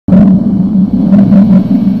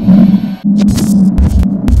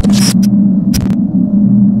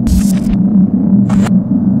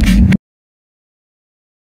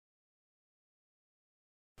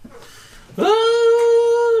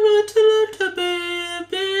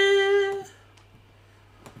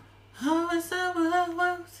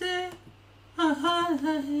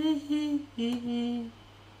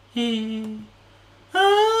The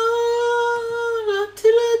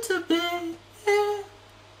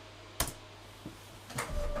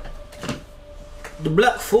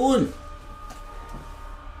black phone.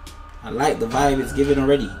 I like the vibe it's giving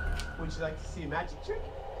already. Would you like to see a magic trick?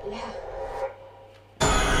 Yeah.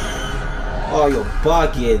 Oh, you're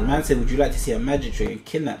bugging. Man said, would you like to see a magic trick, and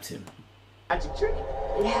kidnapped him. Magic trick?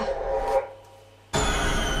 Yeah.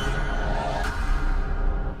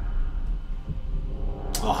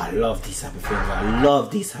 Oh, I love these type of films. I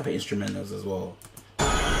love these type of instrumentals as well.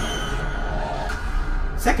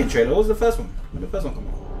 Second trailer, what was the first one? When did the first one come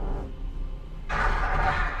out?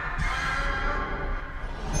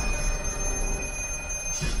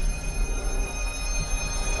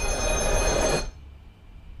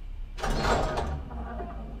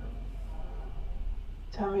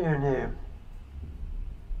 Tell me your name.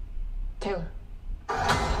 Taylor.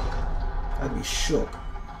 I'd be shook.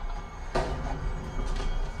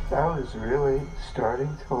 I was really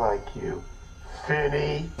starting to like you.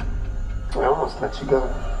 Finny. I almost let you go.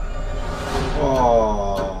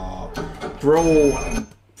 Oh, bro.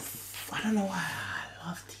 I don't know why I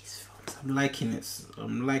love these films. I'm liking it.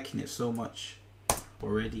 I'm liking it so much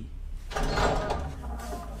already.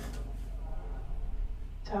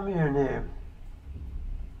 Tell me your name.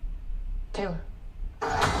 Taylor.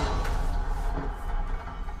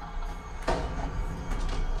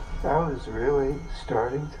 I was really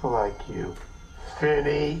starting to like you.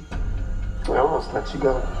 Finny. I almost let you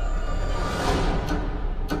go.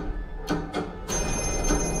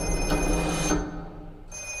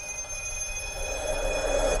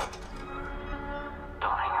 Don't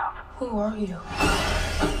hang up. Who are you?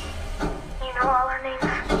 You know all our names?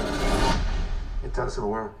 It doesn't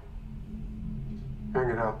work.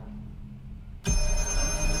 Hang it up.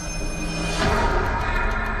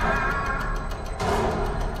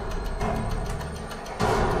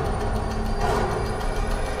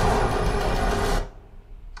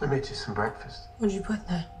 I made you some breakfast. What'd you put in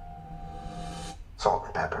that? Salt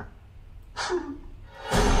and pepper.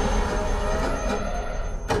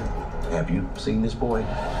 Have you seen this boy?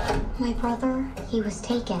 My brother, he was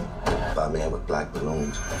taken. By a man with black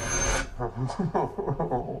balloons.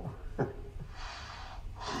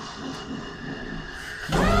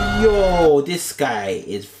 Yo, this guy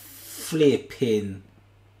is flipping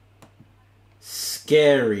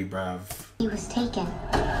scary, bruv. He was taken.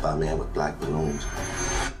 By a man with black balloons.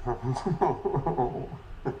 He's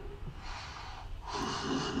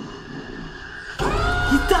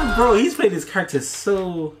done, bro. He's played his character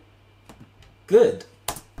so good.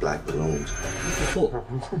 Black balloons.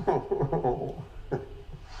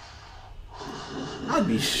 I'd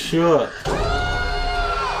be shook. I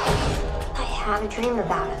had a dream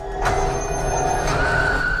about it.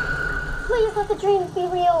 Please let the dreams be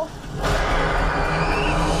real.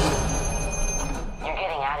 You're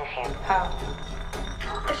getting out of here. How?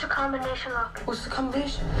 There's a combination lock. What's the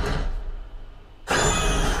combination? You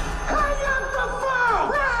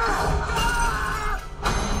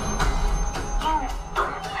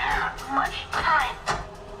don't have much time.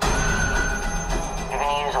 You're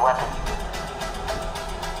gonna use a weapon.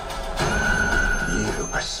 You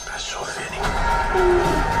are special, Finny.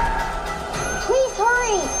 Please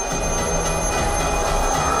hurry.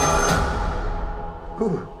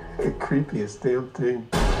 Ooh, the creepiest damn thing.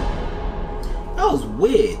 That was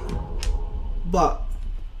weird, but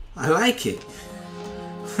I like it.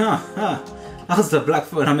 That was the black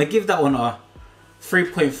phone. I'm gonna give that one a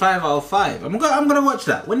 3.5 out of 5. I'm gonna watch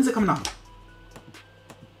that. When is it coming out?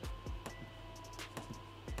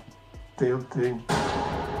 Damn thing.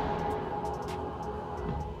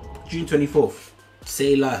 June 24th.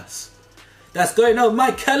 Say less. That's going on my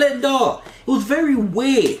calendar. It was very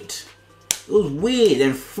weird. It was weird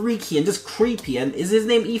and freaky and just creepy. And is his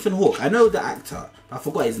name Ethan Hawke? I know the actor, but I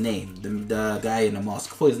forgot his name. The guy in the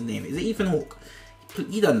mask. I forgot his name. Is it Ethan Hawke?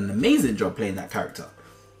 He done an amazing job playing that character.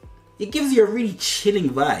 It gives you a really chilling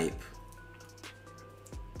vibe.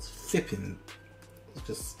 It's flipping.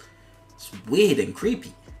 It's weird and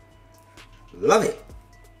creepy. Love it.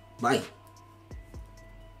 Bye.